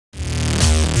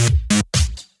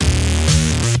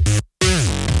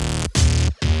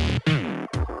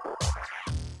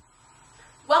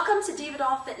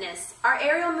Doll Fitness. Our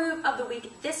aerial move of the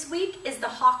week this week is the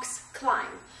Hocks climb.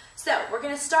 So we're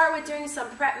going to start with doing some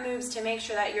prep moves to make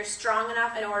sure that you're strong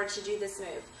enough in order to do this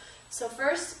move. So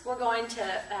first we're going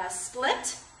to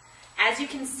split. As you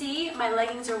can see, my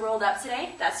leggings are rolled up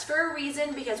today. That's for a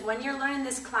reason, because when you're learning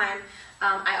this climb,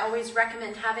 I always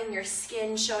recommend having your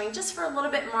skin showing just for a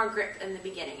little bit more grip in the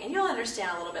beginning, and you'll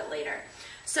understand a little bit later.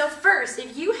 So first,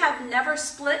 if you have never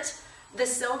split the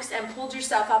silks and pulled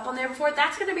yourself up on there before,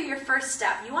 that's going to be your first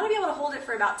step. You want to be able to hold it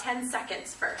for about 10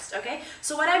 seconds first, okay?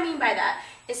 So what I mean by that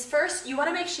is first, you want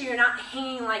to make sure you're not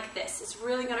hanging like this. It's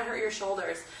really going to hurt your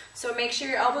shoulders. So make sure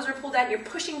your elbows are pulled down. You're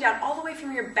pushing down all the way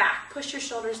from your back. Push your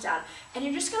shoulders down. And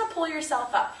you're just going to pull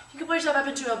yourself up. You can pull yourself up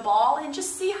into a ball and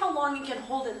just see how long you can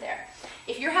hold it there.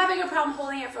 If you're having a problem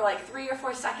holding it for like 3 or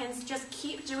 4 seconds, just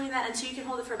keep doing that until you can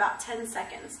hold it for about 10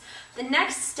 seconds. The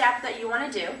next step that you want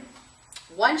to do,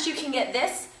 once you can get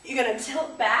this, you're going to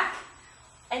tilt back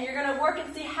and you're going to work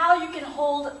and see how you can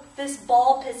hold this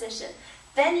ball position.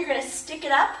 Then you're going to stick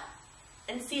it up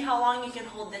and see how long you can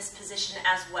hold this position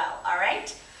as well, all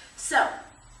right? So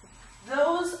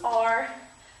those are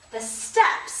the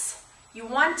steps. You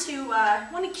want to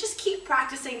just keep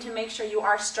practicing to make sure you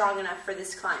are strong enough for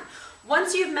this climb.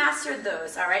 Once you've mastered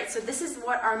those, all right, so this is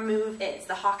what our move is,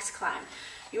 the Hocks climb.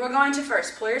 You are going to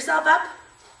first pull yourself up,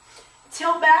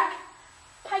 tilt back,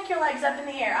 pike your legs up in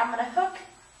the air. I'm going to hook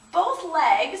both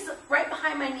legs right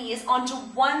behind my knees onto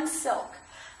one silk.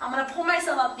 I'm going to pull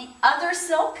myself up the other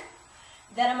silk.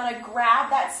 Then I'm going to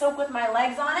grab that silk with my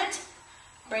legs on it,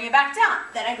 bring it back down.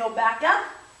 Then I go back up,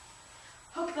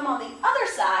 hook them on the other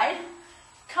side,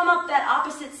 come up that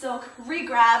opposite silk,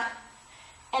 re-grab,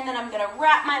 and then I'm going to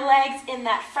wrap my legs in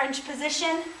that French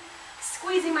position,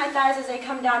 squeezing my thighs as they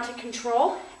come down to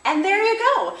control. And there you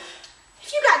go.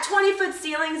 If you got 20-foot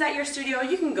ceilings at your studio,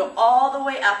 you can go all the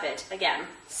way up it again.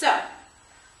 So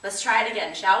let's try it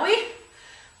again, shall we?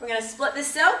 We're going to split the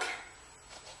silk.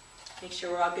 Make sure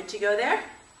we're all good to go there.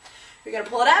 You're going to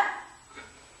pull it up,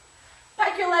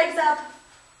 pike your legs up,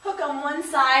 hook on one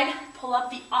side, pull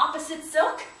up the opposite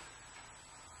silk,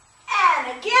 and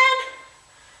again,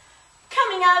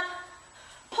 coming up,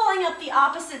 pulling up the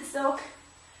opposite silk,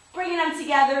 bringing them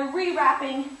together,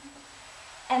 re-wrapping,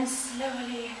 and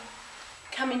slowly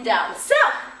coming down. So,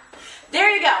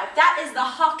 there you go. That is the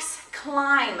Hocks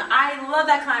climb. I love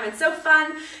that climb. It's so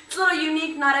fun. It's a little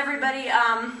unique. Not everybody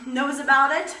knows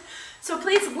about it. So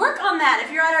please work on that.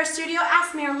 If you're at our studio,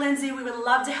 ask me or Lindsay. We would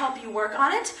love to help you work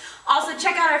on it. Also,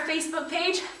 check out our Facebook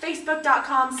page,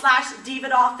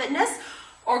 facebook.com/divadollfitness,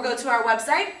 or go to our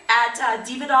website at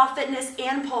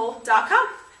divadollfitnessandpole.com.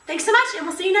 Thanks so much, and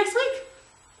we'll see you next week.